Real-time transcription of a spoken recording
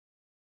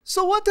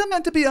So what I'm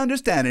meant to be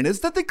understanding is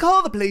that they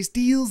call the place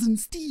Deals and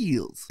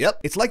Steals. Yep,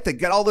 it's like they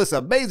get all this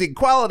amazing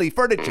quality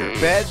furniture.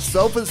 Beds,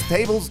 sofas,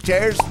 tables,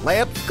 chairs,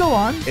 lamps. Go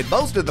on. And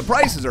most of the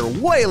prices are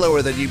way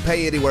lower than you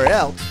pay anywhere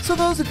else. So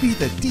those would be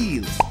the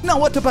deals. Now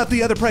what about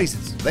the other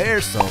prices?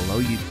 They're so low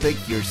you'd think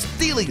you're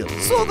stealing them.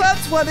 So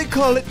that's why they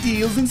call it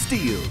Deals and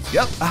Steals.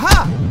 Yep,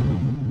 aha!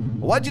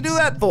 What'd you do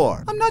that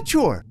for? I'm not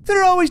sure.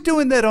 They're always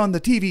doing that on the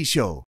TV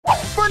show.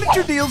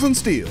 Furniture Deals and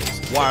Steals.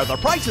 Why the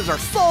prices are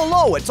so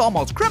low it's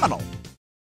almost criminal.